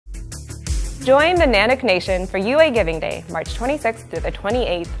Join the Nanook Nation for UA Giving Day, March 26th through the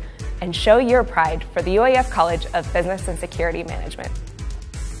 28th, and show your pride for the UAF College of Business and Security Management.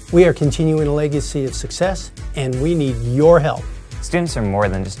 We are continuing a legacy of success, and we need your help. Students are more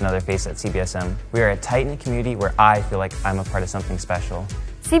than just another face at CBSM. We are a tight-knit community where I feel like I'm a part of something special.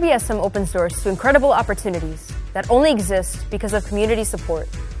 CBSM opens doors to incredible opportunities that only exist because of community support.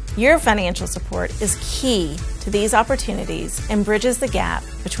 Your financial support is key to these opportunities and bridges the gap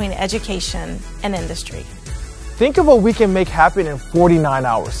between education and industry. Think of what we can make happen in 49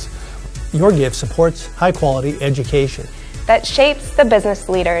 hours. Your gift supports high-quality education that shapes the business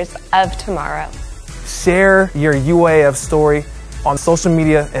leaders of tomorrow. Share your UAF story on social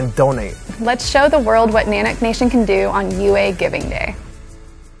media and donate. Let's show the world what Nanook Nation can do on UA Giving Day.